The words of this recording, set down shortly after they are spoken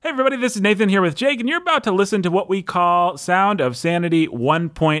everybody, this is Nathan here with Jake, and you're about to listen to what we call Sound of Sanity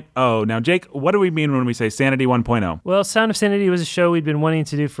 1.0. Now, Jake, what do we mean when we say Sanity 1.0? Well, Sound of Sanity was a show we'd been wanting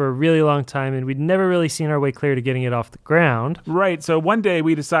to do for a really long time, and we'd never really seen our way clear to getting it off the ground. Right, so one day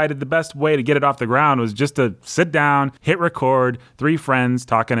we decided the best way to get it off the ground was just to sit down, hit record, three friends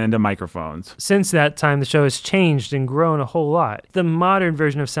talking into microphones. Since that time, the show has changed and grown a whole lot. The modern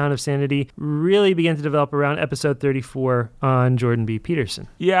version of Sound of Sanity really began to develop around episode 34 on Jordan B. Peterson.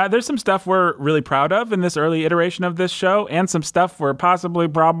 Yeah, there's some stuff we're really proud of in this early iteration of this show, and some stuff we're possibly,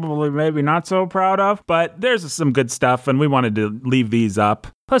 probably, maybe not so proud of, but there's some good stuff, and we wanted to leave these up.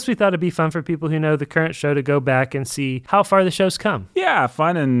 Plus, we thought it'd be fun for people who know the current show to go back and see how far the show's come. Yeah,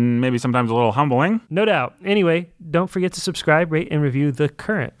 fun and maybe sometimes a little humbling. No doubt. Anyway, don't forget to subscribe, rate, and review the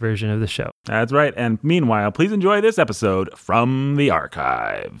current version of the show. That's right, and meanwhile, please enjoy this episode from the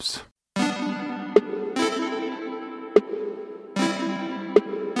archives.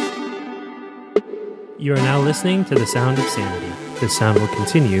 You are now listening to The Sound of Sanity. This sound will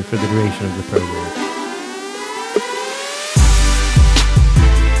continue for the duration of the program.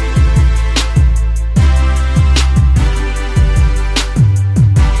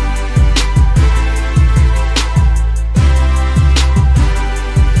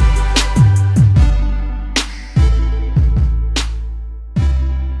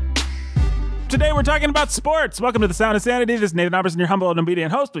 Today we're talking about sports. Welcome to the Sound of Sanity. This is Nathan Alberson, your humble and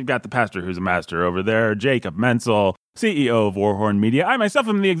obedient host. We've got the pastor who's a master over there, Jacob Menzel, CEO of Warhorn Media. I myself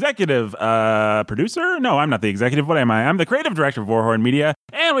am the executive producer. No, I'm not the executive. What am I? I'm the creative director of Warhorn Media.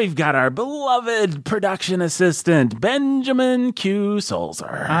 And we've got our beloved production assistant, Benjamin Q.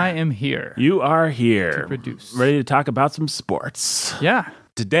 Solzer. I am here. You are here. To produce. Ready to talk about some sports. Yeah.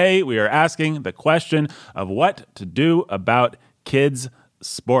 Today we are asking the question of what to do about kids'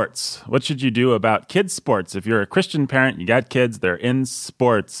 sports. What should you do about kids' sports? If you're a Christian parent, you got kids, they're in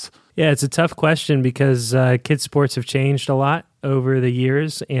sports. Yeah, it's a tough question because kids' sports have changed a lot over the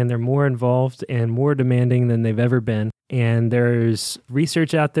years, and they're more involved and more demanding than they've ever been. And there's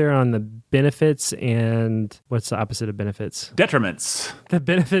research out there on the benefits and what's the opposite of benefits? Detriments. The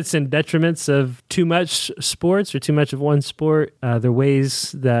benefits and detriments of too much sports or too much of one sport. The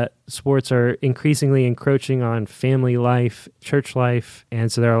ways that sports are increasingly encroaching on family life, church life. And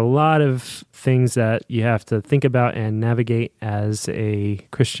so there are a lot of things that you have to think about and navigate as a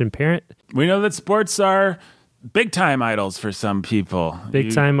Christian parent. We know that sports are big-time idols for some people.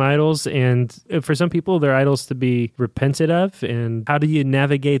 Big-time idols, and for some people, they're idols to be repented of. And how do you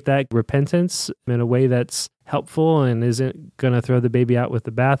navigate that repentance in a way that's helpful and isn't going to throw the baby out with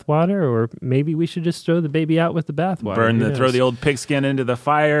the bathwater? Or maybe we should just throw the baby out with the bathwater. Throw the old pigskin into the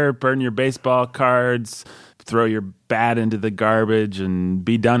fire, burn your baseball cards, throw your bat into the garbage and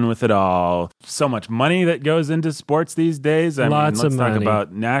be done with it all. So much money that goes into sports these days. Let's talk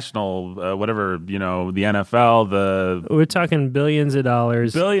about national, the NFL, we're talking billions of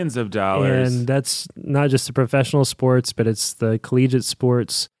dollars. Billions of dollars. And that's not just the professional sports, but it's the collegiate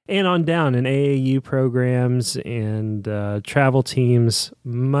sports and on down in AAU programs and travel teams.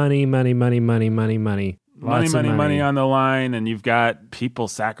 Money. Money on the line, and you've got people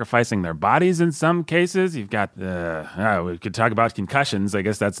sacrificing their bodies in some cases. You've got we could talk about concussions. I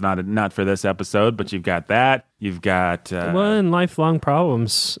guess that's not for this episode, but you've got that. You've got and lifelong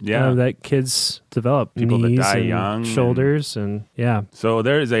problems that kids develop. People knees that die and young, shoulders, and So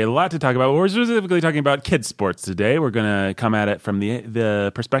there is a lot to talk about. We're specifically talking about kids' sports today. We're going to come at it from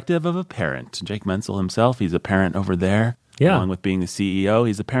the perspective of a parent. Jake Menzel himself, he's a parent over there. Yeah. Along with being the CEO,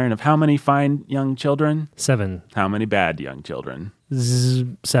 he's a parent of how many fine young children? 7. How many bad young children?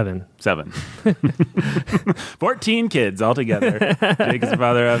 7. 14 kids altogether. Jake is the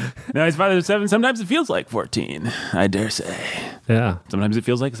father of... No, he's father of 7. Sometimes it feels like 14, I dare say. Yeah. Sometimes it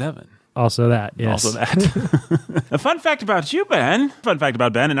feels like 7. Also that, yes. Also that. A fun fact about you, Ben. Fun fact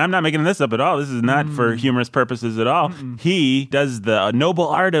about Ben, and I'm not making this up at all. This is not for humorous purposes at all. He does the noble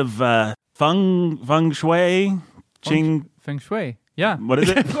art of feng shui. Feng Shui. Yeah. What is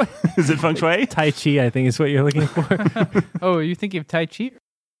it? Is it feng shui? Tai Chi, I think is what you're looking for. Oh, are you thinking of Tai Chi?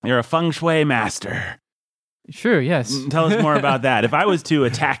 You're a feng shui master. Sure, yes. Tell us more about that. If I was to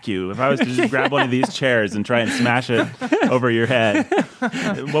attack you, if I was to just grab one of these chairs and try and smash it over your head,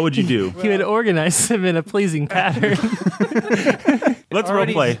 what would you do? You would organize them in a pleasing pattern. Let's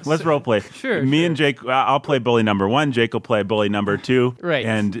role play. Sure. Me and Jake, I'll play bully number 1. Jake will play bully number 2. Right.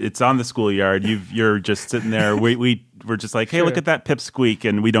 And it's on the schoolyard. You're just sitting there. We're just like, hey, look at that pipsqueak,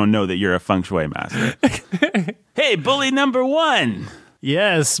 and we don't know that you're a feng shui master. Hey, bully number 1.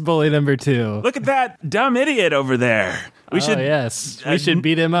 Yes, bully number 2. Look at that dumb idiot over there. We should We should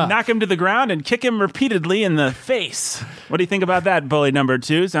beat him up. knock him to the ground and kick him repeatedly in the face. What do you think about that, bully number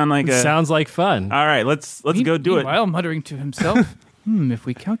 2? Sounds like fun. All right, let's go do it. Meanwhile, muttering to himself, if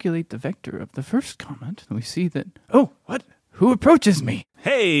we calculate the vector of the first comment, we see that, what? Who approaches me?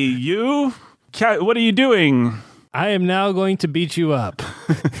 Hey, you. What are you doing? I am now going to beat you up.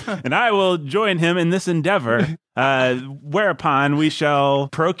 And I will join him in this endeavor, whereupon we shall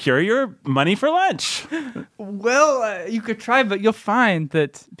procure your money for lunch. Well, you could try, but you'll find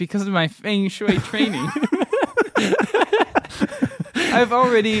that because of my feng shui training, I've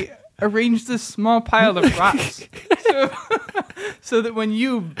already arranged this small pile of rocks. So that when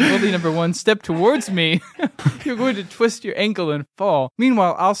you, bully number 1, step towards me, you're going to twist your ankle and fall.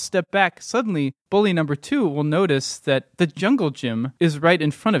 Meanwhile, I'll step back. Suddenly, bully number 2 will notice that the jungle gym is right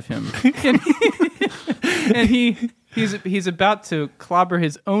in front of him. And he's about to clobber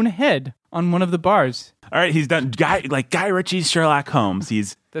his own head on one of the bars. All right, he's done Guy Ritchie's Sherlock Holmes.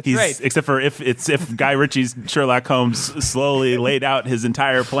 He's right. Except for if Guy Ritchie's Sherlock Holmes slowly laid out his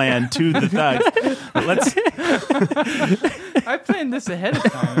entire plan to the thugs. I planned this ahead of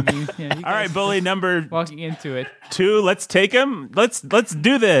time. I mean, you all right, bully number walking into it. 2. Let's take him. Let's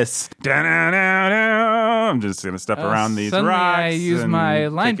do this. I'm just gonna step around these Suddenly rocks. I use my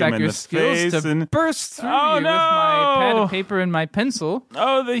linebacker skills to burst through you with my pad of paper and my pencil.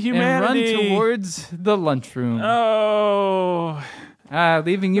 Oh, the humanity! And run towards the lunchroom. Oh.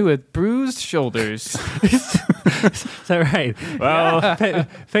 Leaving you with bruised shoulders. Is that right? Well,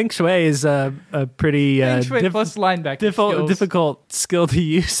 Feng Shui is a pretty Feng Shui plus linebacker skills. difficult skill to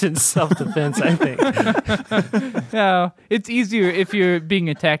use in self-defense, I think. No, it's easier if you're being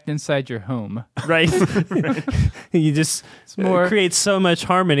attacked inside your home. Right. You just create so much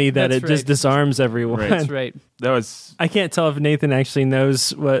harmony that it just disarms everyone. Right. That's right. I can't tell if Nathan actually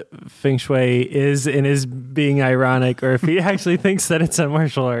knows what Feng Shui is and is being ironic, or if he actually thinks that it's a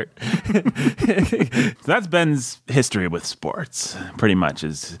martial art. That's Ben's history with sports, pretty much.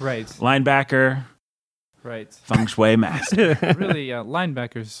 Is right. Linebacker, right. Feng Shui master. Really,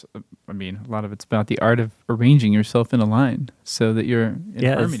 linebackers, a lot of it's about the art of arranging yourself in a line so that you're in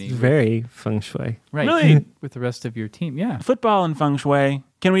harmony. It's very Feng Shui. Right. Really? With the rest of your team, yeah. Football and Feng Shui,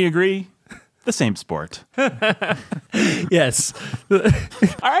 can we agree? The same sport. Yes. All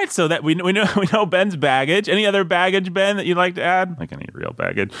right, so that we know Ben's baggage. Any other baggage, Ben, that you'd like to add? Like any real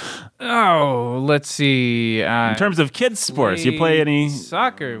baggage? Oh, let's see. In terms of kids sports, you play any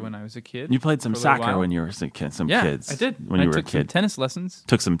soccer when I was a kid? You played some soccer when you were a kid. Some kids. I did. When you were a took kid. some tennis lessons.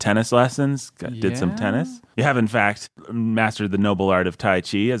 Took some tennis lessons. Did some tennis. You have, in fact, mastered the noble art of Tai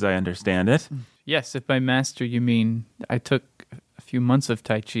Chi, as I understand it. Yes, if by master you mean I took a few months of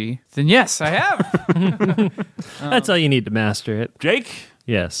Tai Chi, then yes, I have. That's all you need to master it. Jake?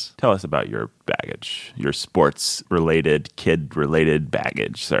 Yes. Tell us about your baggage, your sports-related, kid-related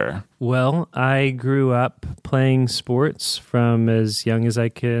baggage, sir. Well, I grew up playing sports from as young as I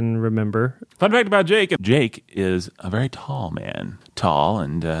can remember. Fun fact about Jake. Jake is a very tall man. Tall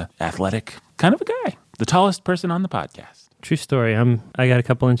and athletic kind of a guy. The tallest person on the podcast. True story. I got a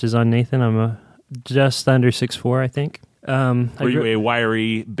couple inches on Nathan. I'm just under 6'4", I think. Were you a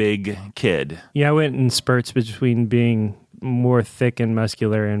wiry, big kid? Yeah, I went in spurts between being more thick and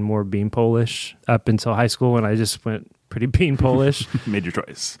muscular and more bean Polish up until high school when I just went pretty bean Polish. Made your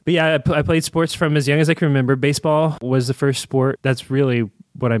choice. But yeah, I played sports from as young as I can remember. Baseball was the first sport. That's really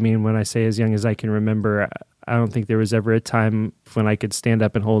what I mean when I say as young as I can remember. I don't think there was ever a time when I could stand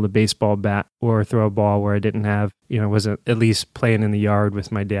up and hold a baseball bat or throw a ball where I didn't have, wasn't at least playing in the yard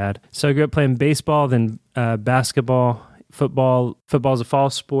with my dad. So I grew up playing baseball, then basketball, football. Football's a fall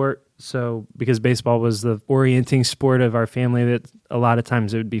sport. So because baseball was the orienting sport of our family, that a lot of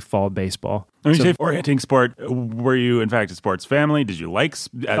times it would be fall baseball. When you say orienting sport, were you in fact a sports family? Did you like, as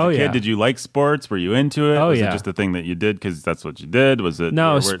a kid, did you like sports? Were you into it? Was it just a thing that you did because that's what you did? Was it?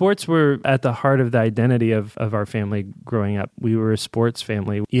 No, sports were at the heart of the identity of our family growing up. We were a sports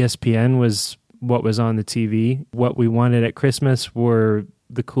family. ESPN was what was on the TV. What we wanted at Christmas were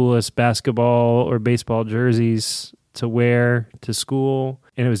the coolest basketball or baseball jerseys to wear to school,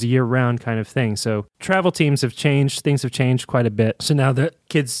 and it was a year-round kind of thing. So travel teams have changed. Things have changed quite a bit. So now the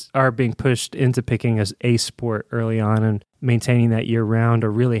kids are being pushed into picking a sport early on and maintaining that year-round,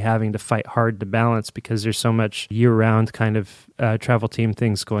 or really having to fight hard to balance because there's so much year-round kind of travel team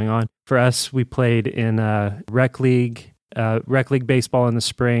things going on. For us, we played in rec league baseball in the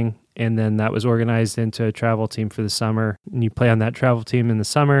spring, and then that was organized into a travel team for the summer. And you play on that travel team in the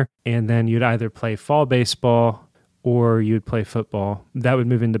summer, and then you'd either play fall baseball or you would play football. That would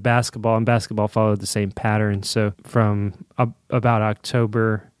move into basketball, and basketball followed the same pattern. So from about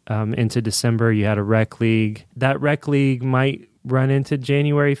October into December, you had a rec league. That rec league might run into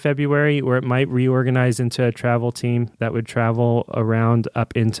January, February, or it might reorganize into a travel team that would travel around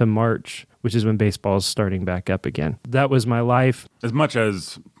up into March, which is when baseball is starting back up again. That was my life. As much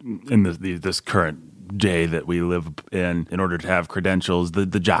as in this current day that we live in order to have credentials, the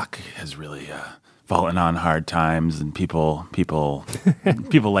jock has really fallen on hard times, and people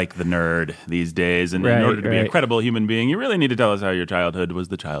like the nerd these days. And in order to be a credible human being, you really need to tell us how your childhood was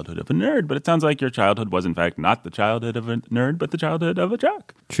the childhood of a nerd. But it sounds like your childhood was, in fact, not the childhood of a nerd, but the childhood of a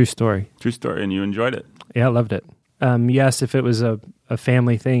jock. True story. True story, and you enjoyed it. Yeah, I loved it. Yes, if it was a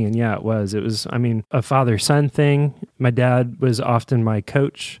family thing, and yeah, it was. It was, a father-son thing. My dad was often my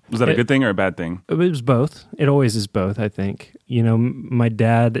coach. Was that a good thing or a bad thing? It was both. It always is both, I think. My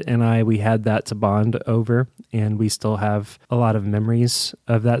dad and we had that to bond over, and we still have a lot of memories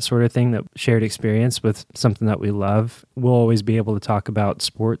of that sort of thing, that shared experience with something that we love. We'll always be able to talk about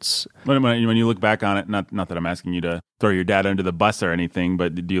sports. When you look back on it, not that I'm asking you to throw your dad under the bus or anything,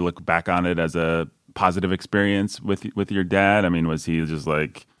 but do you look back on it as a positive experience with your dad? I mean, was he just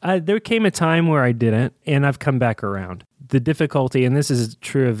like... There came a time where I didn't, and I've come back around. The difficulty, and this is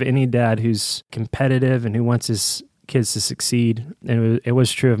true of any dad who's competitive and who wants his kids to succeed, and it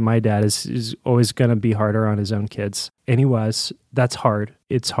was true of my dad, is always going to be harder on his own kids. And he was. That's hard.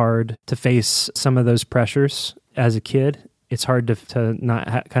 It's hard to face some of those pressures as a kid. It's hard to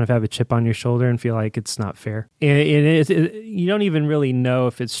not kind of have a chip on your shoulder and feel like it's not fair. And you don't even really know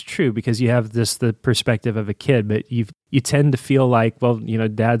if it's true, because you have the perspective of a kid, but you tend to feel like, well,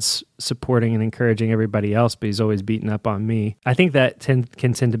 dad's supporting and encouraging everybody else, but he's always beating up on me. I think that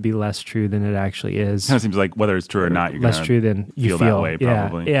can tend to be less true than it actually is. It seems like whether it's true or not, you're less true than you feel that way,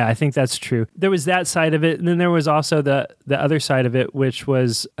 probably. Yeah, I think that's true. There was that side of it, and then there was also the other side of it, which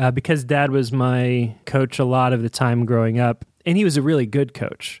was because dad was my coach a lot of the time growing up. And he was a really good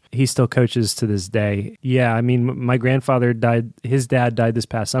coach. He still coaches to this day. Yeah, my grandfather died. His dad died this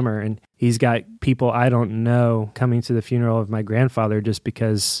past summer, and he's got people I don't know coming to the funeral of my grandfather just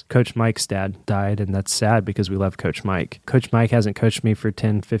because Coach Mike's dad died, and that's sad because we love Coach Mike. Coach Mike hasn't coached me for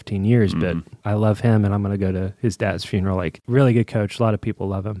 10, 15 years, but I love him, and I'm going to go to his dad's funeral. Like, really good coach. A lot of people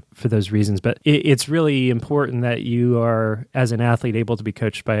love him for those reasons. But it's really important that you are, as an athlete, able to be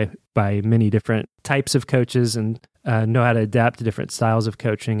coached by many different types of coaches, and know how to adapt to different styles of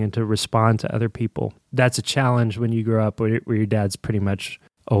coaching and to respond to other people. That's a challenge when you grow up where your dad's pretty much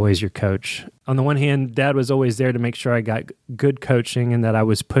always your coach. On the one hand, dad was always there to make sure I got good coaching and that I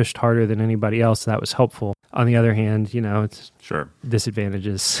was pushed harder than anybody else. That was helpful. On the other hand, it's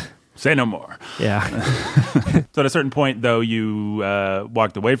disadvantages. Say no more. Yeah. So at a certain point, though, you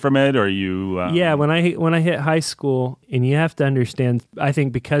walked away from it, or you... Yeah, when I hit high school, and you have to understand, I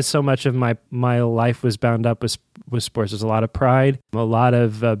think because so much of my life was bound up with sports, there's a lot of pride, a lot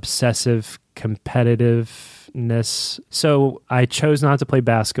of obsessive competitiveness. So I chose not to play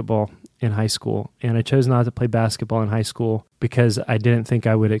basketball in high school, and I chose not to play basketball in high school because I didn't think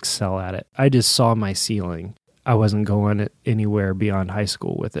I would excel at it. I just saw my ceiling. I wasn't going anywhere beyond high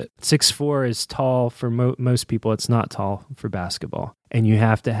school with it. 6'4" is tall for most people. It's not tall for basketball. And you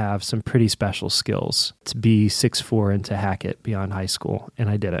have to have some pretty special skills to be 6'4" and to hack it beyond high school.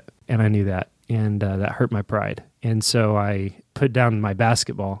 And I did it. And I knew that. And that hurt my pride. And so I put down my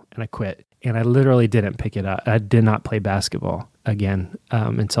basketball and I quit. And I literally didn't pick it up. I did not play basketball again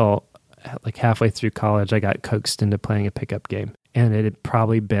until like halfway through college. I got coaxed into playing a pickup game. And it had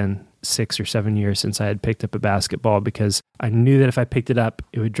probably been 6 or 7 years since I had picked up a basketball, because I knew that if I picked it up,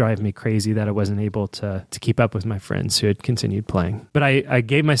 it would drive me crazy that I wasn't able to keep up with my friends who had continued playing. But I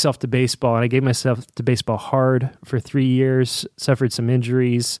gave myself to baseball, and I gave myself to baseball hard for 3 years, suffered some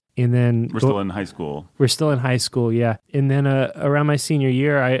injuries, and then... We're still in high school. We're still in high school, yeah. And then around my senior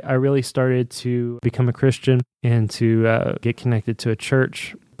year, I really started to become a Christian and to get connected to a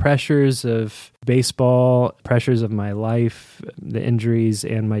church. Pressures of baseball, pressures of my life, the injuries,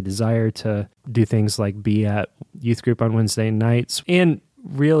 and my desire to do things like be at youth group on Wednesday nights, and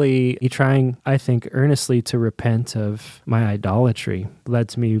really trying, I think, earnestly to repent of my idolatry led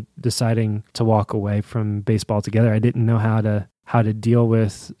to me deciding to walk away from baseball altogether. I didn't know how to deal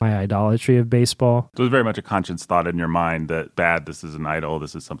with my idolatry of baseball. So it was very much a conscious thought in your mind that this is an idol,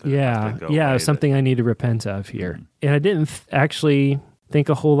 this is something something I need to repent of here. And I didn't actually think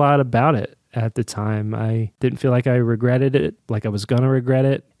a whole lot about it at the time. I didn't feel like I regretted it, like I was going to regret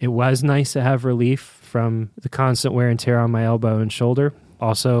it. It was nice to have relief from the constant wear and tear on my elbow and shoulder.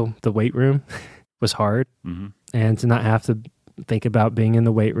 Also, the weight room was hard, and to not have to think about being in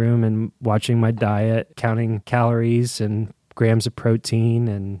the weight room and watching my diet, counting calories and grams of protein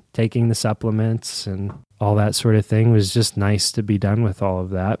and taking the supplements and all that sort of thing. It was just nice to be done with all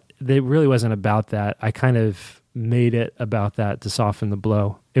of that. It really wasn't about that. I kind of made it about that to soften the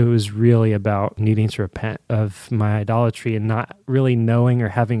blow. It was really about needing to repent of my idolatry and not really knowing or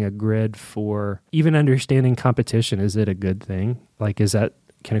having a grid for even understanding competition. Is it a good thing? Like,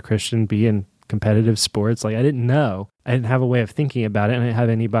 can a Christian be in competitive sports? Like, I didn't know. I didn't have a way of thinking about it, and I didn't have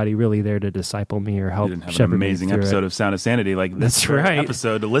anybody really there to disciple me or help You didn't have an shepherd me amazing through episode it. of Sound of Sanity like this That's right.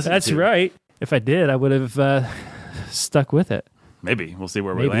 episode to listen to. That's right. If I did, I would have stuck with it. Maybe. We'll see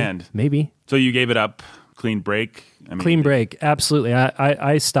where we land. Maybe. So you gave it up. Clean break. Clean break, absolutely.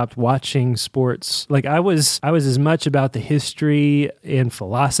 I stopped watching sports. Like I was as much about the history and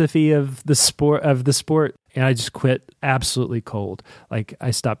philosophy of the sport, and I just quit absolutely cold. Like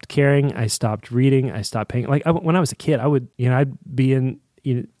I stopped caring, I stopped reading, I stopped paying. Like when I was a kid, I'd be in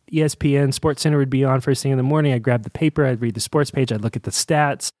ESPN, Sports Center would be on first thing in the morning. I'd grab the paper, I'd read the sports page, I'd look at the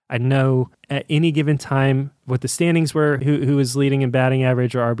stats. I'd know at any given time what the standings were, who was leading in batting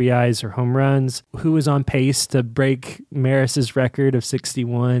average or RBIs or home runs, who was on pace to break Maris's record of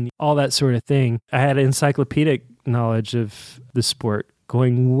 61, all that sort of thing. I had encyclopedic knowledge of the sport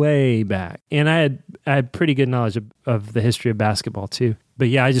going way back. And I had pretty good knowledge of the history of basketball too. But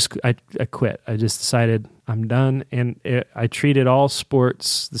yeah, I quit. I just decided I'm done. And I treated all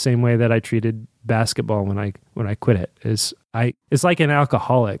sports the same way that I treated basketball when I quit it. It's like an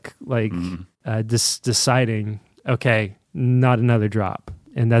alcoholic, like just deciding, okay, not another drop.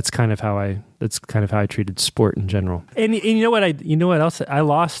 And that's kind of how I treated sport in general. And you know what else I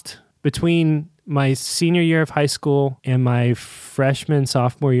lost between my senior year of high school and my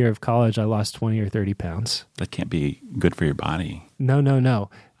sophomore year of college? I lost 20 or 30 pounds. That can't be good for your body. No.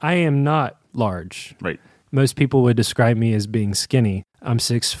 I am not large. Right. Most people would describe me as being skinny. I'm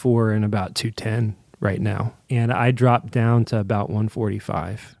 6'4" and about 210 right now. And I dropped down to about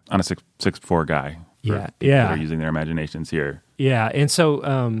 145. On a 6'4" guy. Yeah. That are using their imaginations here. Yeah. And so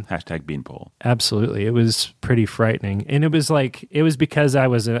hashtag Beanpole. Absolutely. It was pretty frightening. And it was because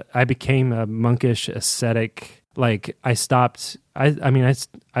I became a monkish ascetic. Like I stopped,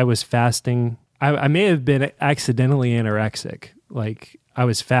 I was fasting. I may have been accidentally anorexic. Like I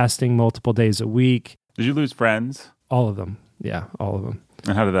was fasting multiple days a week. Did you lose friends? All of them. Yeah, all of them.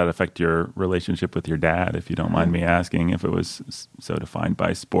 And how did that affect your relationship with your dad, if you don't mind me asking? If it was so defined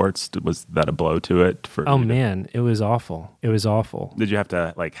by sports, was that a blow to it? Man, it was awful. It was awful. Did you have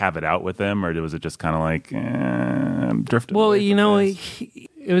to have it out with him, or was it just kind of like, I'm drifting Well, away from this?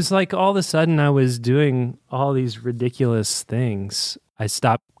 it was like all of a sudden I was doing all these ridiculous things. I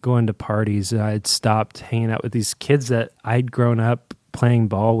stopped going to parties, and I'd stopped hanging out with these kids that I'd grown up playing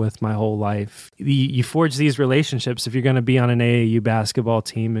ball with my whole life. You forge these relationships if you're going to be on an AAU basketball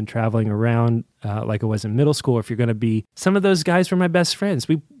team and traveling around like I was in middle school. If you're going to be, some of those guys were my best friends.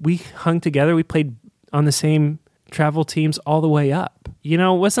 We hung together. We played on the same travel teams all the way up. It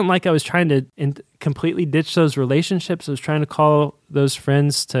wasn't like I was trying to completely ditch those relationships. I was trying to call those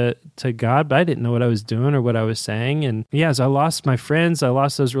friends to God, but I didn't know what I was doing or what I was saying. And yeah, so I lost my friends, I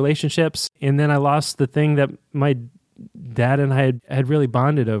lost those relationships, and then I lost the thing that my dad and I had really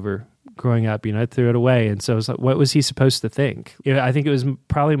bonded over growing up. I threw it away. And so it was like, what was he supposed to think? I think it was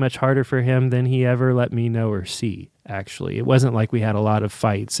probably much harder for him than he ever let me know or see, actually. It wasn't like we had a lot of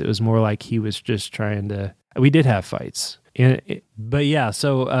fights. It was more like he was just trying to, we did have fights. But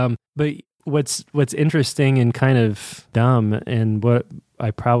what's interesting and kind of dumb, and what I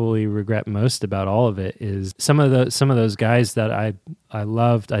probably regret most about all of it, is some of those guys that I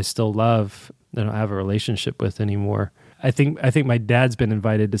loved, I still love, I don't have a relationship with anymore. I think my dad's been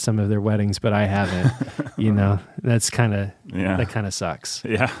invited to some of their weddings, but I haven't. That kind of sucks.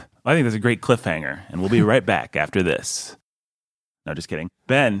 Yeah. I think that's a great cliffhanger, and we'll be right back after this. No, just kidding.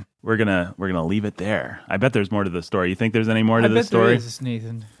 Ben, we're gonna leave it there. I bet there's more to the story. You think there's any more to the story? There is,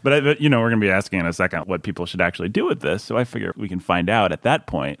 Nathan. But we're gonna be asking in a second what people should actually do with this. So I figure we can find out at that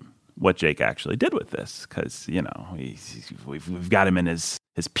point what Jake actually did with this, because we've got him in his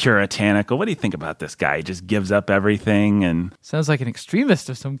puritanical. What do you think about this guy? He just gives up everything and sounds like an extremist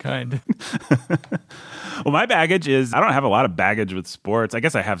of some kind. Well, my baggage is, I don't have a lot of baggage with sports. I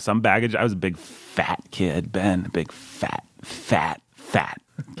guess I have some baggage. I was a big fat kid, Ben. A big fat.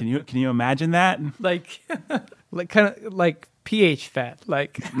 Can you imagine that? Like kind of like pH fat,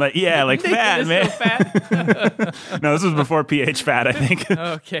 like fat, man. So fat. No, this was before pH fat, I think.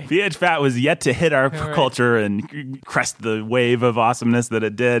 Okay. pH fat was yet to hit our culture and crest the wave of awesomeness that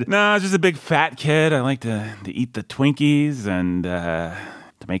it did. No, I was just a big fat kid. I like to eat the Twinkies and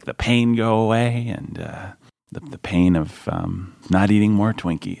to make the pain go away. And The pain of not eating more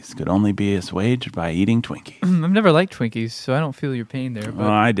Twinkies could only be assuaged by eating Twinkies. I've never liked Twinkies, so I don't feel your pain there. Well,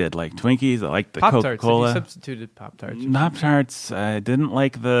 I did like Twinkies. I liked the Pop-Tarts. Coca-Cola. You substituted Pop-Tarts. Pop-Tarts, I didn't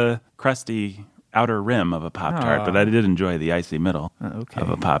like the crusty outer rim of a Pop-Tart, but I did enjoy the icy middle of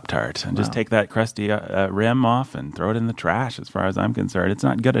a Pop-Tart. And just take that crusty rim off and throw it in the trash, as far as I'm concerned. It's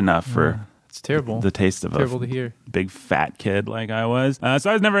not good enough for... It's terrible. The taste of terrible to hear. Big fat kid like I was. So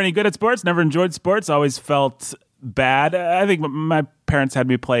I was never any good at sports, never enjoyed sports, always felt bad. I think my parents had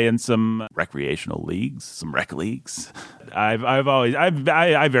me play in some recreational leagues, some rec leagues. I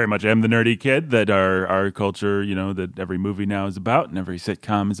very much am the nerdy kid that our culture, that every movie now is about and every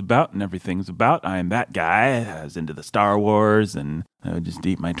sitcom is about and everything's about. I am that guy. I was into the Star Wars and I would just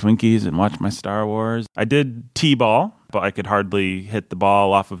eat my Twinkies and watch my Star Wars. I did T-ball, but I could hardly hit the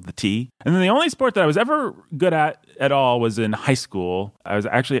ball off of the tee. And then the only sport that I was ever good at all was in high school. I was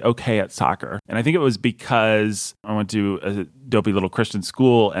actually okay at soccer. And I think it was because I went to a dopey little Christian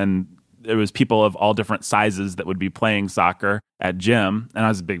school and there was people of all different sizes that would be playing soccer at gym. And I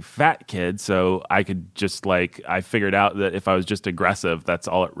was a big fat kid, so I could just I figured out that if I was just aggressive, that's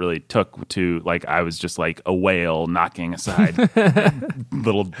all it really took to, I was just like a whale knocking aside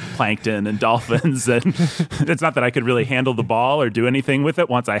little plankton and dolphins. And it's not that I could really handle the ball or do anything with it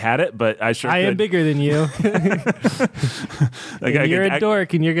once I had it, but I sure could. am bigger than you. You're a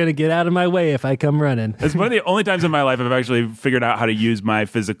dork and you're going to get out of my way if I come running. It's one of the only times in my life I've actually figured out how to use my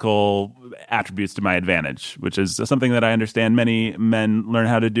physical attributes to my advantage, which is something that I understand many men learn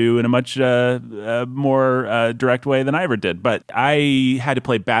how to do in a much more direct way than I ever did. But I had to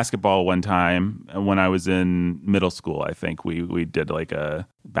play basketball one time when I was in middle school. I think we did like a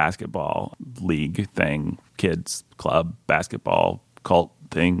basketball league thing, kids club basketball cult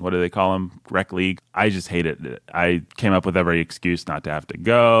thing. What do they call them? Rec league. I just hated it. I came up with every excuse not to have to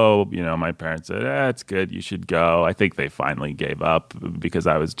go. My parents said, it's good, you should go. I think they finally gave up because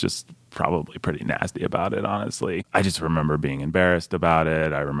I was just probably pretty nasty about it, honestly. I just remember being embarrassed about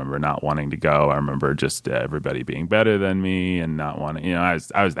it. I remember not wanting to go. I remember just everybody being better than me and not wanting, I was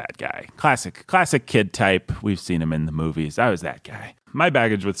that guy. Classic kid type. We've seen him in the movies. I was that guy. My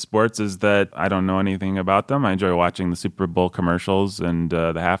baggage with sports is that I don't know anything about them. I enjoy watching the Super Bowl commercials and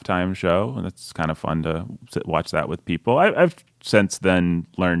the halftime show. It's kind of fun to watch that with people. I've since then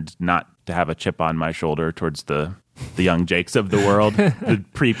learned not to have a chip on my shoulder towards the young Jakes of the world, the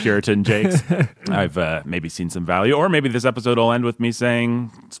pre-Puritan Jakes. I've maybe seen some value, or maybe this episode will end with me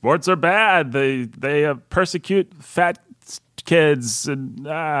saying sports are bad. They persecute fat kids,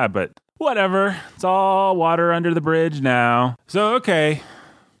 but whatever. It's all water under the bridge now. So okay,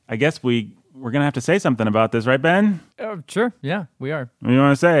 I guess we're gonna have to say something about this, right, Ben? Sure. Yeah, we are. What do you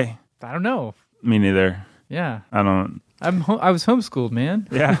want to say? I don't know. Me neither. Yeah. I don't. I was homeschooled, man.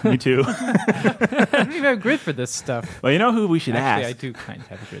 Yeah, me too. I don't even have grid for this stuff. Well, you know who we should Actually, ask? I do kind of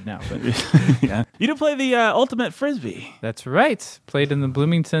have a grid now. But Yeah. You do play the Ultimate Frisbee. That's right. Played in the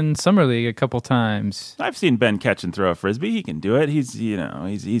Bloomington Summer League a couple times. I've seen Ben catch and throw a Frisbee. He can do it. He's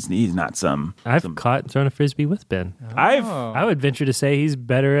not some... I've caught and thrown a Frisbee with Ben. Oh. I would venture to say he's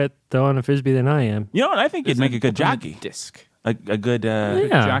better at throwing a Frisbee than I am. You know what? I think you'd make a good jockey. Disc. A good...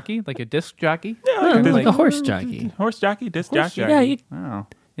 Yeah. Jockey? Like a disc jockey? Like a horse jockey. Horse jockey? Disc jockey? Yeah, you Oh.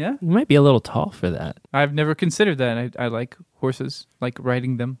 Yeah. might be a little tall for that. I've never considered that. I like horses, like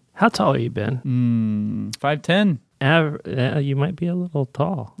riding them. How tall are you, Ben? 5'10". You might be a little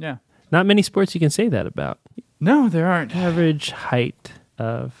tall. Yeah. Not many sports you can say that about. No, there aren't. Average height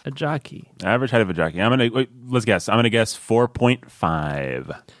of a jockey. Average height of a jockey. Let's guess. I'm going to guess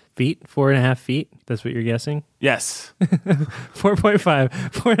 4.5. Feet? 4.5 feet? That's what you're guessing? Yes. 4.5.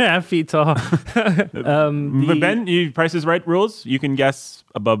 4.5 feet tall. But Ben, Price is Right rules. You can guess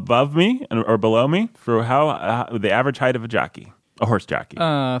above me or below me for how the average height of a jockey, a horse jockey.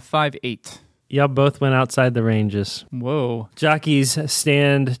 5'8". Y'all both went outside the ranges. Whoa. Jockeys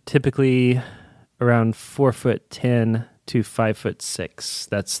stand typically around 4'10" to 5'6".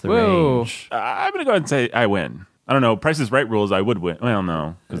 That's the range. I'm going to go ahead and say I win. I don't know. Price is Right rules, I would win. Well,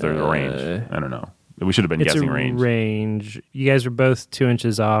 no, because there's a range. I don't know. We should have been guessing range. It's a range. You guys were both 2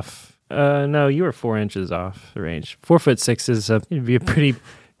 inches off. No, you were 4 inches off the range. 4'6" is it'd be a pretty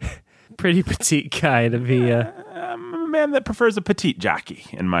petite guy to be. I'm a man that prefers a petite jockey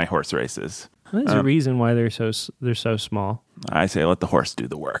in my horse races. There's a reason why they're so small. I say let the horse do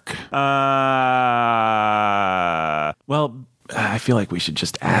the work. Well, I feel like we should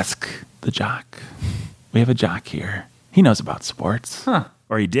just ask the jock. We have a jock here. He knows about sports. Huh.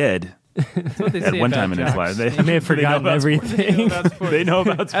 Or he did. That's what they At say one about time in his jocks. life. They may have forgotten everything. They know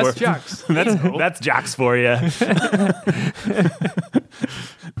about sports. That's jocks. That's jocks for you.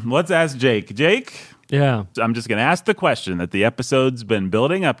 Let's ask Jake. Jake, Yeah. So I'm just going to ask the question that the episode's been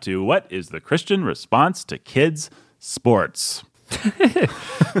building up to. What is the Christian response to kids' sports?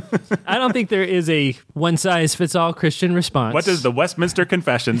 I don't think there is a one-size-fits-all Christian response. What does the Westminster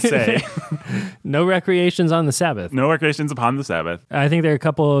Confession say? No recreations on the Sabbath. No recreations upon the Sabbath. I think there are a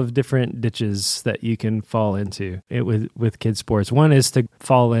couple of different ditches that you can fall into with kids' sports. One is to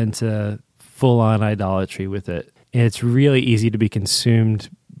fall into full-on idolatry with it. It's really easy to be consumed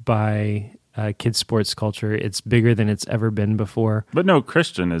by kids' sports culture. It's bigger than it's ever been before. But no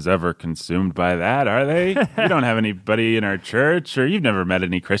Christian is ever consumed by that, are they? You don't have anybody in our church, or you've never met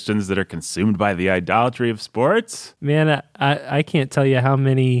any Christians that are consumed by the idolatry of sports? Man, I can't tell you how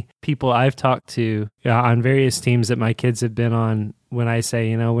many people I've talked to on various teams that my kids have been on when I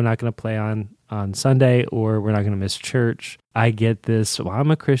say, we're not going to play on Sunday, or we're not going to miss church. I get this, well,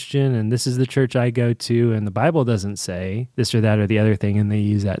 I'm a Christian and this is the church I go to, and the Bible doesn't say this or that or the other thing, and they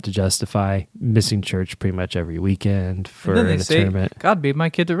use that to justify missing church pretty much every weekend for and then they say, tournament. God made my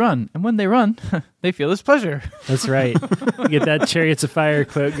kid to run, and when they run, they feel his pleasure. That's right. You get that Chariots of Fire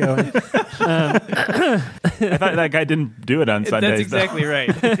quote going. I thought that guy didn't do it on Sundays. That's exactly right.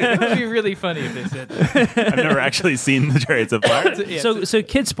 It would be really funny if they said that. I've never actually seen the Chariots of Fire. So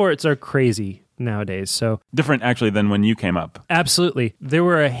kids sports are crazy nowadays. So Different, actually, than when you came up. absolutely. There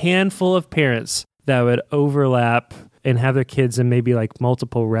were a handful of parents that would overlap and have their kids in maybe like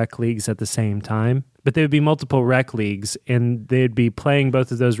multiple rec leagues at the same time. But there would be multiple rec leagues, and they'd be playing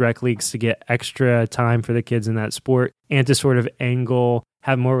both of those rec leagues to get extra time for the kids in that sport and to sort of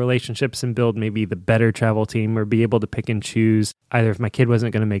have more relationships and build maybe the better travel team, or be able to pick and choose. Either if my kid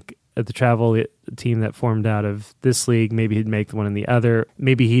wasn't going to make the travel team that formed out of this league, maybe he'd make the one in the other.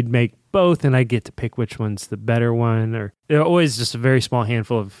 Maybe he'd make both, and I get to pick which one's the better one. Or there are always just a very small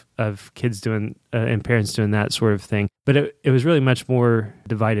handful of kids doing and parents doing that sort of thing. But it was really much more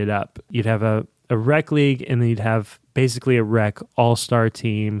divided up. You'd have a rec league, and then you'd have basically a rec all-star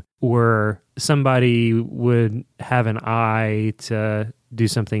team, or somebody would have an eye to do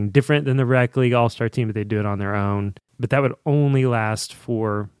something different than the rec league all-star team, but they'd do it on their own. But that would only last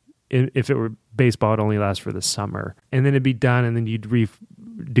for, if it were baseball, it'd only last for the summer. And then it'd be done, and then you'd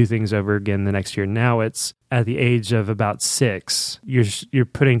do things over again the next year. Now it's at the age of about 6, you're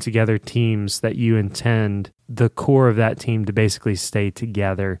putting together teams that you intend the core of that team to basically stay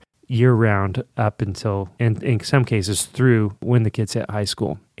together year-round up until, and in some cases through, when the kids hit high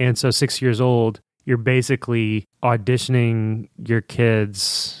school. And so 6 years old, you're basically auditioning your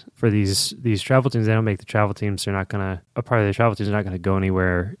kids for these travel teams. They don't make the travel teams. They're not going to, a part of the travel teams are not going to go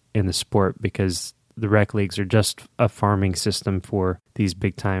anywhere in the sport, because the rec leagues are just a farming system for these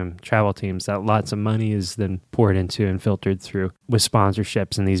big-time travel teams that lots of money is then poured into and filtered through with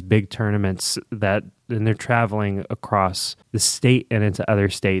sponsorships and these big tournaments that, and they're traveling across the state and into other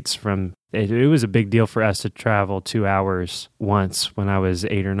states. It was a big deal for us to travel 2 hours once when I was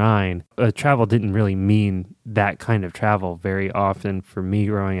 8 or 9. Travel didn't really mean that kind of travel very often for me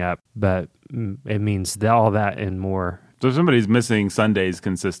growing up, but it means all that and more. So if somebody's missing Sundays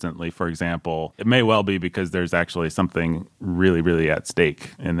consistently, for example, it may well be because there's actually something really, really at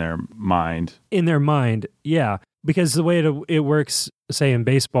stake in their mind. In their mind, yeah. Because the way it works, say in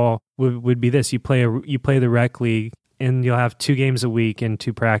baseball, would be this: you play the rec league, and you'll have 2 games a week and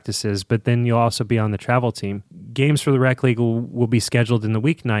 2 practices, but then you'll also be on the travel team. Games for the rec league will be scheduled in the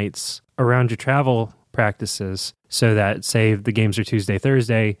weeknights around your travel practices, so that, say, the games are Tuesday,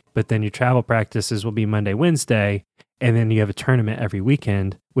 Thursday, but then your travel practices will be Monday, Wednesday. And then you have a tournament every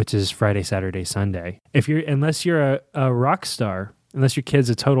weekend, which is Friday, Saturday, Sunday. Unless you're a rock star, unless your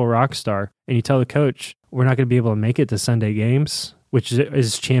kid's a total rock star, and you tell the coach, we're not going to be able to make it to Sunday games, which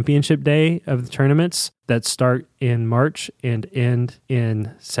is championship day of the tournaments that start in March and end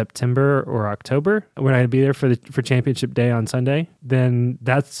in September or October. We're not going to be there for championship day on Sunday. Then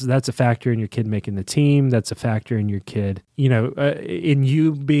that's a factor in your kid making the team. That's a factor in your kid, in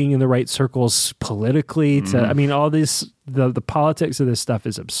you being in the right circles politically. All this, the politics of this stuff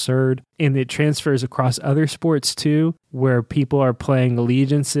is absurd, and it transfers across other sports too, where people are playing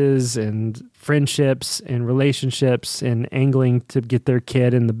allegiances and friendships and relationships and angling to get their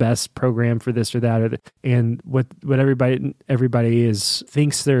kid in the best program for this or that, and what everybody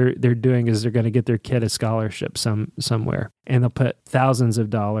thinks they're doing is they're going to get their kid a scholarship somewhere, and they'll put thousands of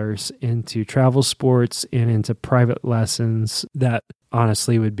dollars into travel sports and into private lessons that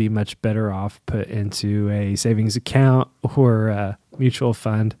honestly would be much better off put into a savings account or a mutual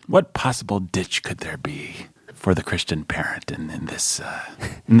fund. What possible ditch could there be for the Christian parent in this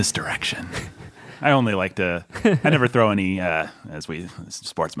direction? I only like to, I never throw any,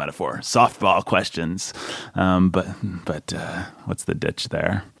 sports metaphor, softball questions. But what's the ditch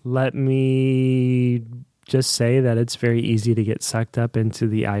there? Let me just say that it's very easy to get sucked up into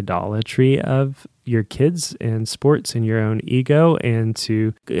the idolatry of your kids and sports and your own ego, and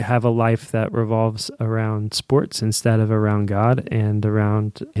to have a life that revolves around sports instead of around God and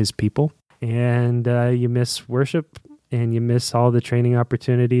around his people. And you miss worship, and you miss all the training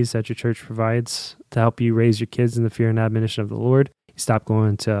opportunities that your church provides to help you raise your kids in the fear and admonition of the Lord. You stop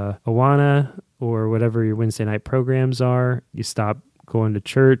going to Awana or whatever your Wednesday night programs are. You stop going to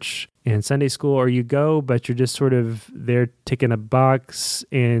church and Sunday school, or you go, but you're just sort of there ticking a box,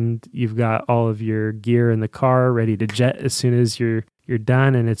 and you've got all of your gear in the car ready to jet as soon as you're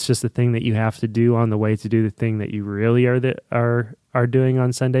done, and it's just the thing that you have to do on the way to do the thing that you really are doing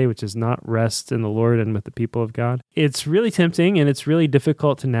on Sunday, which is not rest in the Lord and with the people of God. It's really tempting, and it's really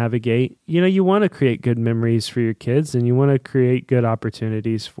difficult to navigate. You want to create good memories for your kids, and you want to create good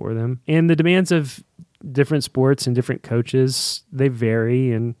opportunities for them. And the demands of different sports and different coaches, they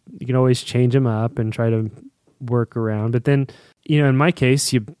vary, and you can always change them up and try to work around. But then, in my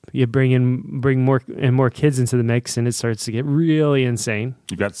case, you bring more and more kids into the mix, and it starts to get really insane.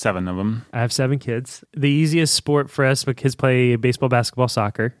 You've got 7 of them. I have 7 kids. The easiest sport for us, but kids play baseball, basketball,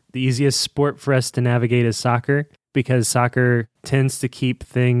 soccer. The easiest sport for us to navigate is soccer, because soccer tends to keep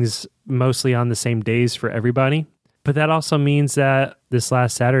things mostly on the same days for everybody. But that also means that this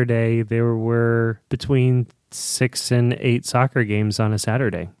last Saturday, there were between 6 and 8 soccer games on a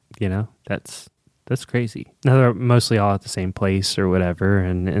Saturday. That's crazy. Now, they're mostly all at the same place or whatever,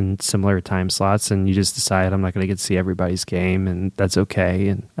 and in similar time slots, and you just decide, I'm not going to get to see everybody's game, and that's okay,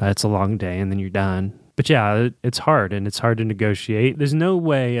 and it's a long day, and then you're done. But yeah, it's hard, and it's hard to negotiate. There's no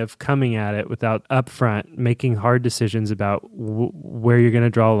way of coming at it without upfront making hard decisions about where you're going to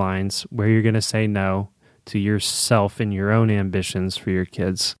draw lines, where you're going to say no to yourself and your own ambitions for your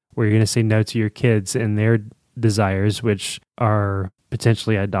kids, where you're going to say no to your kids and their desires, which are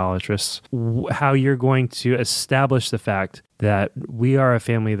potentially idolatrous, how you're going to establish the fact that we are a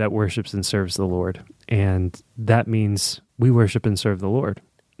family that worships and serves the Lord. And that means we worship and serve the Lord,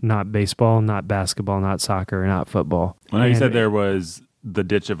 not baseball, not basketball, not soccer, not football. Well, you said there was the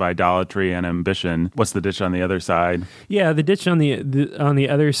ditch of idolatry and ambition. What's the ditch on the other side? Yeah, the ditch on the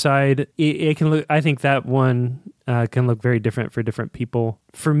other side, it can look, I think that one can look very different for different people.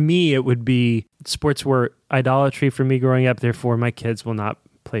 For me, it would be sports were idolatry for me growing up. Therefore, my kids will not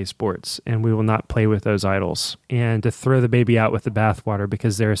play sports, and we will not play with those idols. And to throw the baby out with the bathwater,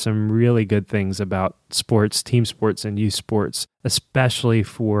 because there are some really good things about sports, team sports and youth sports, especially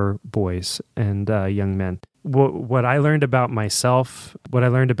for boys and young men. What I learned about myself, what I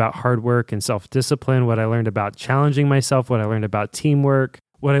learned about hard work and self-discipline, what I learned about challenging myself, what I learned about teamwork,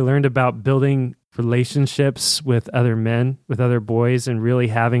 what I learned about building relationships with other men, with other boys, and really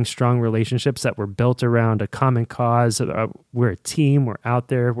having strong relationships that were built around a common cause. We're a team, we're out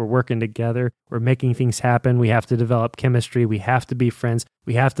there, we're working together, we're making things happen. We have to develop chemistry, we have to be friends,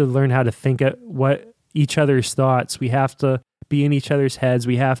 we have to learn how to think of what each other's thoughts, we have to be in each other's heads,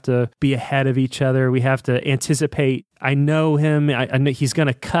 we have to be ahead of each other, we have to anticipate, I know him, I know he's going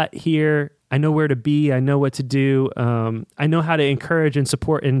to cut here, I know where to be, I know what to do, I know how to encourage and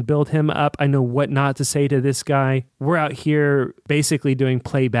support and build him up, I know what not to say to this guy. We're out here basically doing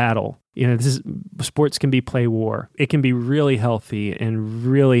play battle. Sports can be play war. It can be really healthy and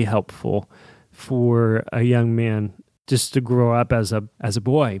really helpful for a young man just to grow up as a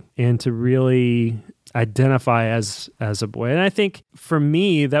boy and to really identify as a boy. And I think for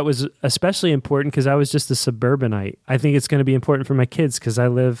me, that was especially important because I was just a suburbanite. I think it's going to be important for my kids because I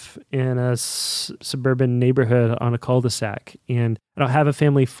live in a suburban neighborhood on a cul-de-sac, and I don't have a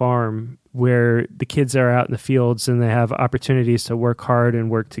family farm where the kids are out in the fields and they have opportunities to work hard and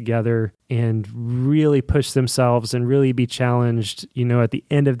work together and really push themselves and really be challenged, at the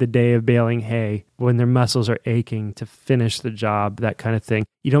end of the day of baling hay when their muscles are aching to finish the job, that kind of thing.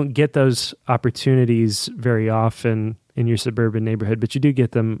 You don't get those opportunities very often in your suburban neighborhood, but you do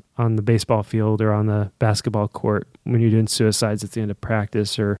get them on the baseball field or on the basketball court when you're doing suicides at the end of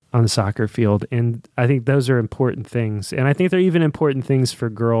practice or on the soccer field. And I think those are important things. And I think they're even important things for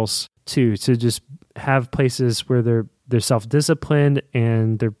girls too, to just have places where they're self-disciplined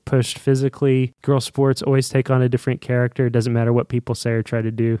and they're pushed physically. Girl sports always take on a different character. It doesn't matter what people say or try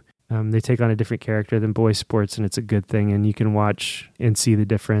to do. They take on a different character than boys sports, and it's a good thing, and you can watch and see the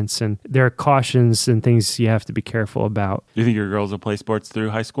difference. And there are cautions and things you have to be careful about. Do you think your girls will play sports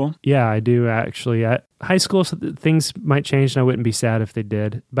through high school? Yeah, I do, actually. At high school, things might change, and I wouldn't be sad if they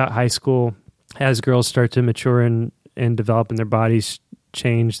did. About high school, as girls start to mature and develop and their bodies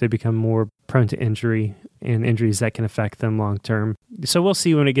change, they become more prone to injury and injuries that can affect them long term. So we'll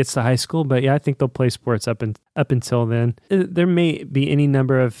see when it gets to high school, but yeah, I think they'll play sports up until then. There may be any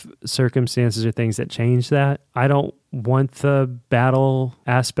number of circumstances or things that change that. I don't want the battle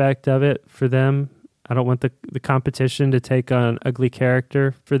aspect of it for them. I don't want the competition to take on an ugly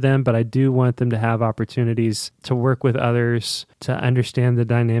character for them, but I do want them to have opportunities to work with others, to understand the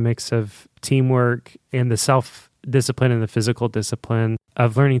dynamics of teamwork and the self-discipline and the physical discipline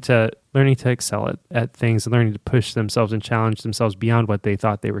of learning to excel at things and learning to push themselves and challenge themselves beyond what they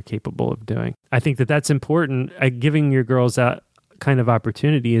thought they were capable of doing. I think that's important. Giving your girls that kind of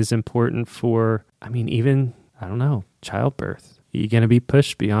opportunity is important for, even, childbirth. You're going to be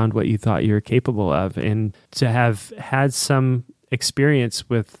pushed beyond what you thought you were capable of. And to have had some experience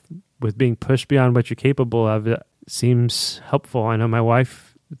with being pushed beyond what you're capable of, it seems helpful. I know my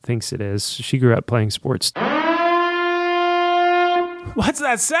wife thinks it is. She grew up playing sports. What's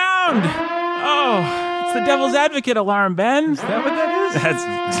that sound? Oh, it's the Devil's Advocate alarm, Ben. Is that what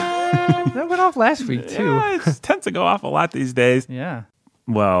that is? That went off last week, too. Yeah, it tends to go off a lot these days. Yeah.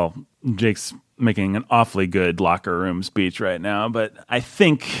 Well, Jake's making an awfully good locker room speech right now, but I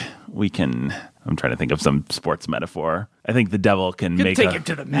think I'm trying to think of some sports metaphor. I think the devil can take him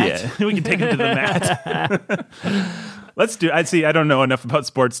to the mat. Yeah, we can take him to the mat. I don't know enough about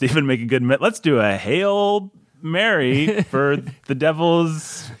sports to even make a good Let's do a Hail Mary for the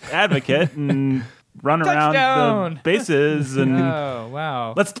Devil's Advocate and run around the bases and oh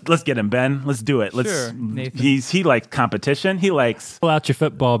wow. Let's get him, Ben. Let's do it. Sure, Nathan. He likes competition. He likes pull out your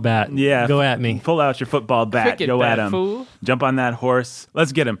football bat. Yeah, go at me. Pull out your football bat. Cricket go bat, at him. Fool. Jump on that horse.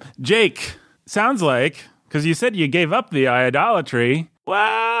 Let's get him. Jake, sounds like because you said you gave up the idolatry.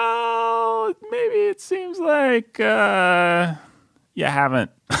 Well, maybe it seems like you haven't.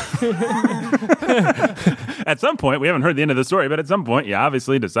 At some point, we haven't heard the end of the story, but at some point, you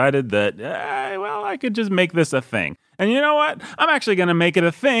obviously decided that, I could just make this a thing. And you know what? I'm actually going to make it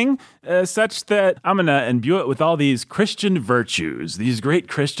a thing such that I'm going to imbue it with all these Christian virtues, these great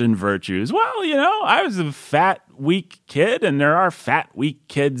Christian virtues. Well, I was a fat, weak kid, and there are fat, weak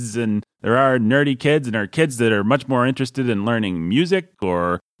kids, and there are nerdy kids, and there are kids that are much more interested in learning music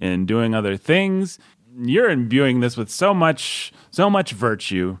or in doing other things. You're imbuing this with so much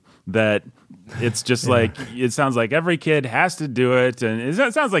virtue that it's just like, it sounds like every kid has to do it. And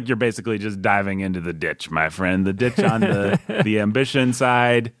it sounds like you're basically just diving into the ditch, my friend. The ditch on the ambition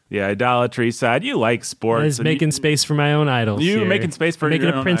side, the idolatry side. You like sports. I was making space for my own idols. You making space for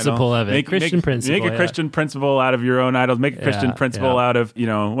your own a principle idol. of it. Christian principle. Make a Christian principle out of your own idols. Make a Christian principle out of,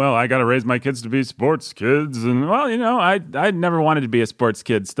 I got to raise my kids to be sports kids. And, I never wanted to be a sports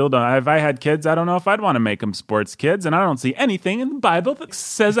kid. Still don't. If I had kids, I don't know if I'd want to make them sports kids. And I don't see anything in the Bible that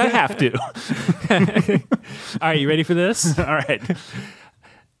says I have to. All right, you ready for this? All right.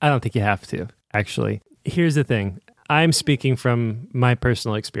 I don't think you have to, actually. Here's the thing. I'm speaking from my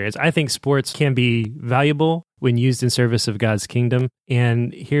personal experience. I think sports can be valuable when used in service of God's kingdom.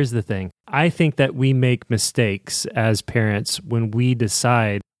 And here's the thing. I think that we make mistakes as parents when we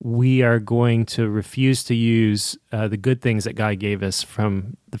decide we are going to refuse to use the good things that God gave us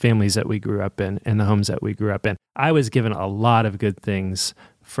from the families that we grew up in and the homes that we grew up in. I was given a lot of good things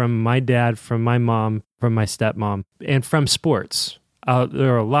from my dad, from my mom, from my stepmom, and from sports.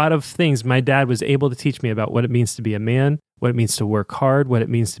 There are a lot of things my dad was able to teach me about what it means to be a man, what it means to work hard, what it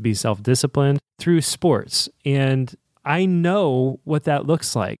means to be self-disciplined through sports. And I know what that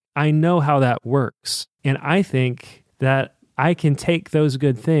looks like. I know how that works. And I think that I can take those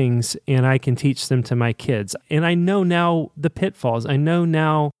good things and I can teach them to my kids. And I know now the pitfalls. I know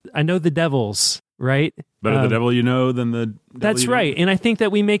the devils, right? Better the devil than the devil. That's right. And I think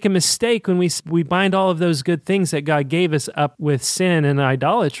that we make a mistake when we bind all of those good things that God gave us up with sin and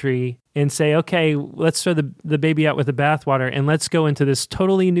idolatry and say, okay, let's throw the baby out with the bathwater and let's go into this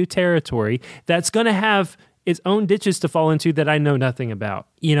totally new territory that's going to have its own ditches to fall into that I know nothing about.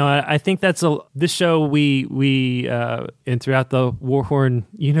 I think that's this show we and throughout the Warhorn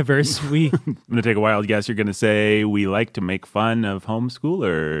universe, I'm going to take a wild guess. You're going to say we like to make fun of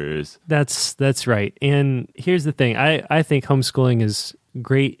homeschoolers. That's right. And here's the thing. I think homeschooling is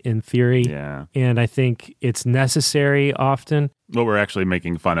great in theory. Yeah. And I think it's necessary often. What we're actually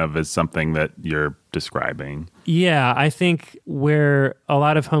making fun of is something that you're describing. Yeah, I think where a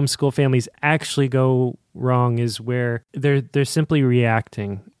lot of homeschool families actually go wrong is where they're simply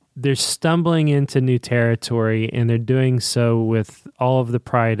reacting. They're stumbling into new territory, and they're doing so with all of the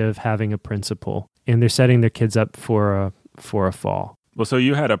pride of having a principle, and they're setting their kids up for a fall. Well, so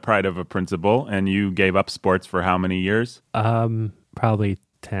you had a pride of a principle, and you gave up sports for how many years? Probably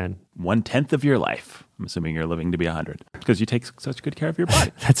 10. 1/10 of your life. I'm assuming you're living to be 100 because you take such good care of your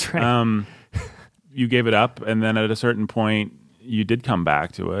body. That's right. you gave it up, and then at a certain point, you did come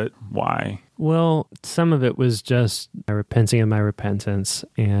back to it. Why? Well, some of it was just repenting of my repentance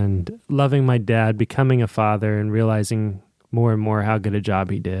and loving my dad, becoming a father, and realizing more and more how good a job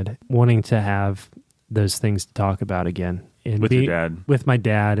he did, wanting to have those things to talk about again. And With your dad? With my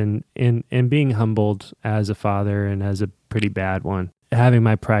dad, and being humbled as a father and as a pretty bad one. Having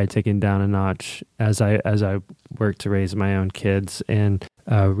my pride taken down a notch as I worked to raise my own kids, and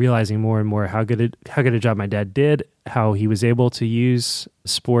realizing more and more how good a job my dad did, how he was able to use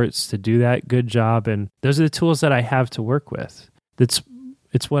sports to do that good job, and those are the tools that I have to work with. It's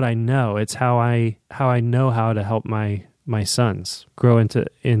what I know. It's how I know how to help my sons grow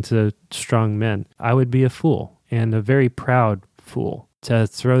into strong men. I would be a fool, and a very proud fool, to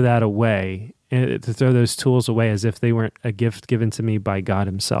throw that away, and to throw those tools away as if they weren't a gift given to me by God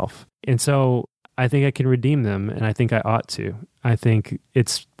himself. And so I think I can redeem them, and I think I ought to. I think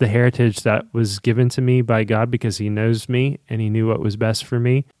it's the heritage that was given to me by God because he knows me and he knew what was best for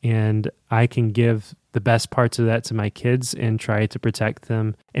me. And I can give the best parts of that to my kids and try to protect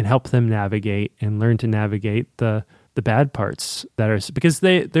them and help them navigate and learn to navigate the bad parts that are, because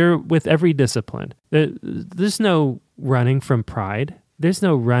they're with every discipline. There's no running from pride. There's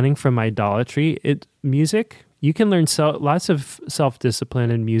no running from idolatry. Music, you can learn lots of self-discipline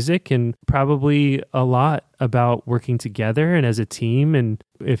in music, and probably a lot about working together and as a team. And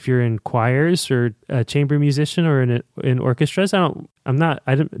if you're in choirs or a chamber musician or in orchestras, I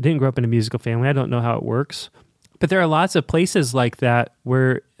didn't grow up in a musical family. I don't know how it works. But there are lots of places like that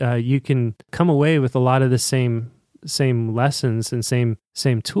where you can come away with a lot of the same lessons and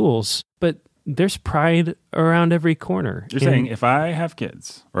same tools, but there's pride around every corner. You're saying if I have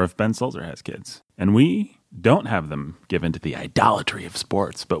kids, or if Ben Sulzer has kids, and we don't have them given to the idolatry of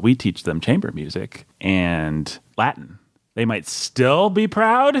sports, but we teach them chamber music and Latin, they might still be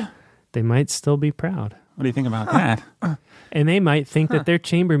proud? They might still be proud. What do you think about that? And they might think that their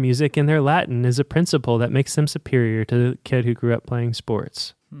chamber music and their Latin is a principle that makes them superior to the kid who grew up playing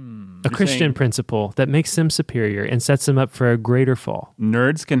sports. A Christian principle that makes them superior and sets them up for a greater fall.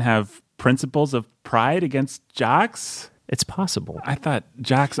 Nerds can have principles of pride against jocks? It's possible. I thought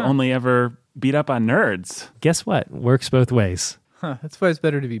jocks only ever beat up on nerds. Guess what? Works both ways. That's why it's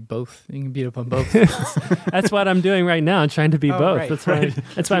better to be both. You can beat up on both. That's what I'm doing right now. I'm trying to be both. Right.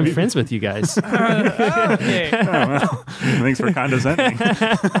 That's why I'm friends with you guys. Okay. Oh, well, thanks for condescending.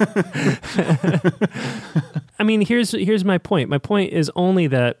 I mean, here's my point. My point is only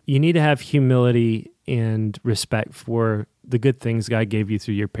that you need to have humility and respect for the good things God gave you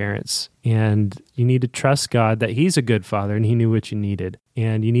through your parents. And you need to trust God that he's a good father and he knew what you needed.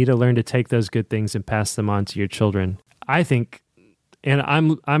 And you need to learn to take those good things and pass them on to your children. I think, and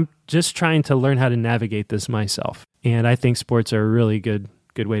I'm just trying to learn how to navigate this myself. And I think sports are a really good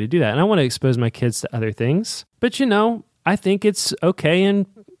way to do that. And I want to expose my kids to other things. But, I think it's okay and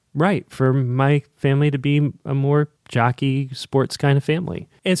right for my family to be a more jockey sports kind of family.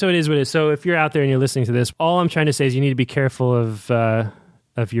 And so it is what it is. So if you're out there and you're listening to this, all I'm trying to say is you need to be careful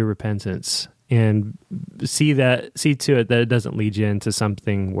of your repentance and see to it that it doesn't lead you into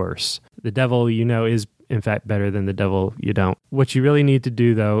something worse. The devil is in fact better than the devil you don't. What you really need to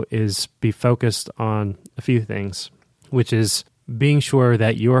do though is be focused on a few things, which is being sure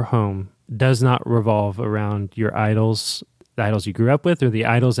that your home does not revolve around your idols, the idols you grew up with, or the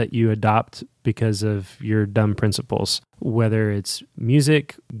idols that you adopt because of your dumb principles, whether it's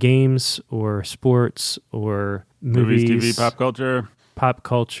music, games, or sports, or movies, TV, pop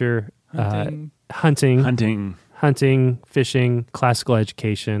culture, hunting, fishing, classical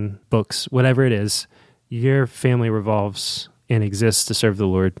education, books, whatever it is. Your family revolves and exists to serve the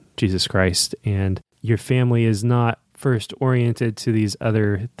Lord Jesus Christ, and your family is not first oriented to these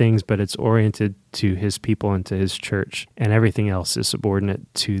other things, but it's oriented to his people and to his church, and everything else is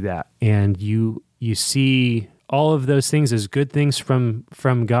subordinate to that. And you see all of those things as good things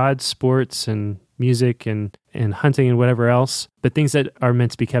from God, sports and music and hunting and whatever else, but things that are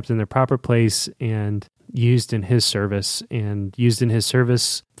meant to be kept in their proper place and used in his service,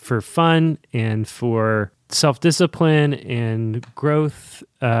 for fun and for self-discipline and growth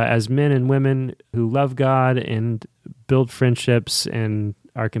as men and women who love God and build friendships and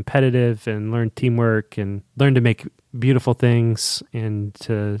are competitive and learn teamwork and learn to make beautiful things and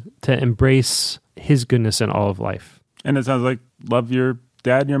to embrace his goodness in all of life. And it sounds like love your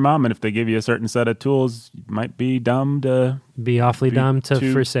dad and your mom, and if they give you a certain set of tools, you might be dumb to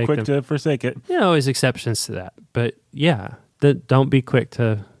forsake quick them. to forsake it. There's exceptions to that, but yeah, don't be quick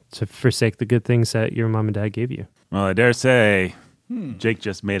to forsake the good things that your mom and dad gave you. Well, I dare say Jake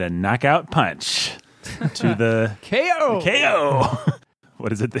just made a knockout punch to the KO. KO.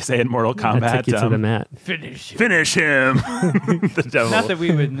 what is it they say in Mortal I Kombat? took you to the mat. Finish. Finish him. The devil. Not that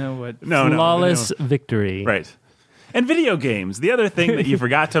we would know what. No, Flawless victory. Right. And video games. The other thing that you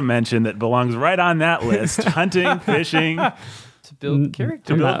forgot to mention that belongs right on that list: hunting, fishing, To build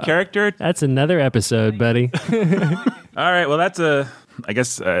character. to build character. That's another episode, buddy. All right. Well, that's I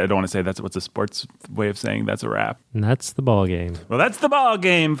guess I don't want to say that's what's a sports way of saying that's a wrap. And that's the ball game. Well, that's the ball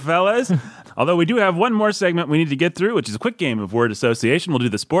game, fellas. Although we do have one more segment we need to get through, which is a quick game of word association. We'll do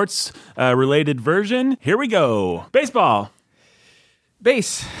the sports related version. Here we go. Baseball.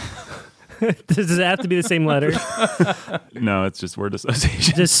 Base. Does it have to be the same letter? No, it's just word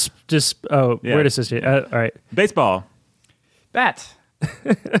association. Yeah. Word association. All right. Baseball. Bat.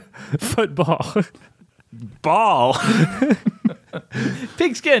 Football. Ball.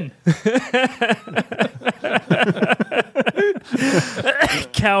 Pigskin.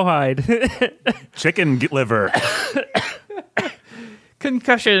 Cowhide. Chicken liver.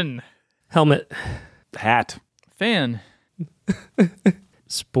 Concussion. Helmet. Hat. Fan.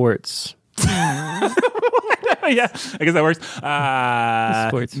 Sports. Yeah, I guess that works.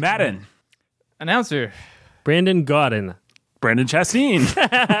 Sports. Madden. Announcer. Brandon Gaudin. Brandon Chastain.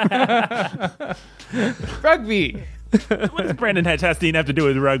 Rugby. What does Brandon Chastain have to do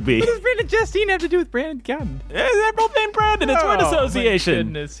with rugby? What does Brandon Chastain have to do with Brandon Cotton? They're both named Brandon. It's word association. My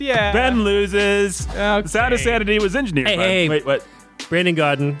goodness. Yeah. Ben loses. Okay. The Sound of Sanity was engineered by... Hey. Wait, what? Brandon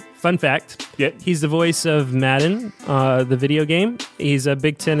Gaudin. Fun fact. Yeah. He's the voice of Madden, the video game. He's a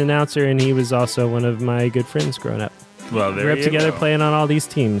Big Ten announcer, and he was also one of my good friends growing up. Well, there We were up you together go. playing on all these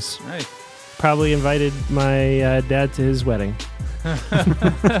teams. Nice. Probably invited my dad to his wedding.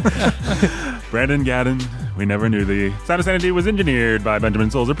 Brandon Gaddon, we never knew thee. Sound of Sanity was engineered by Benjamin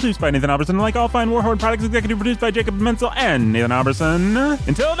Solzer, produced by Nathan Alberson, and like all fine Warhorn products, executive produced by Jacob Menzel and Nathan Alberson.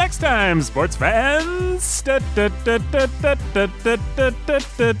 Until next time, sports fans.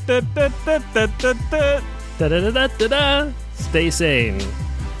 Da-da-da-da-da. Stay sane.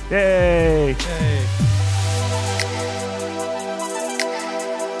 Yay. Hey.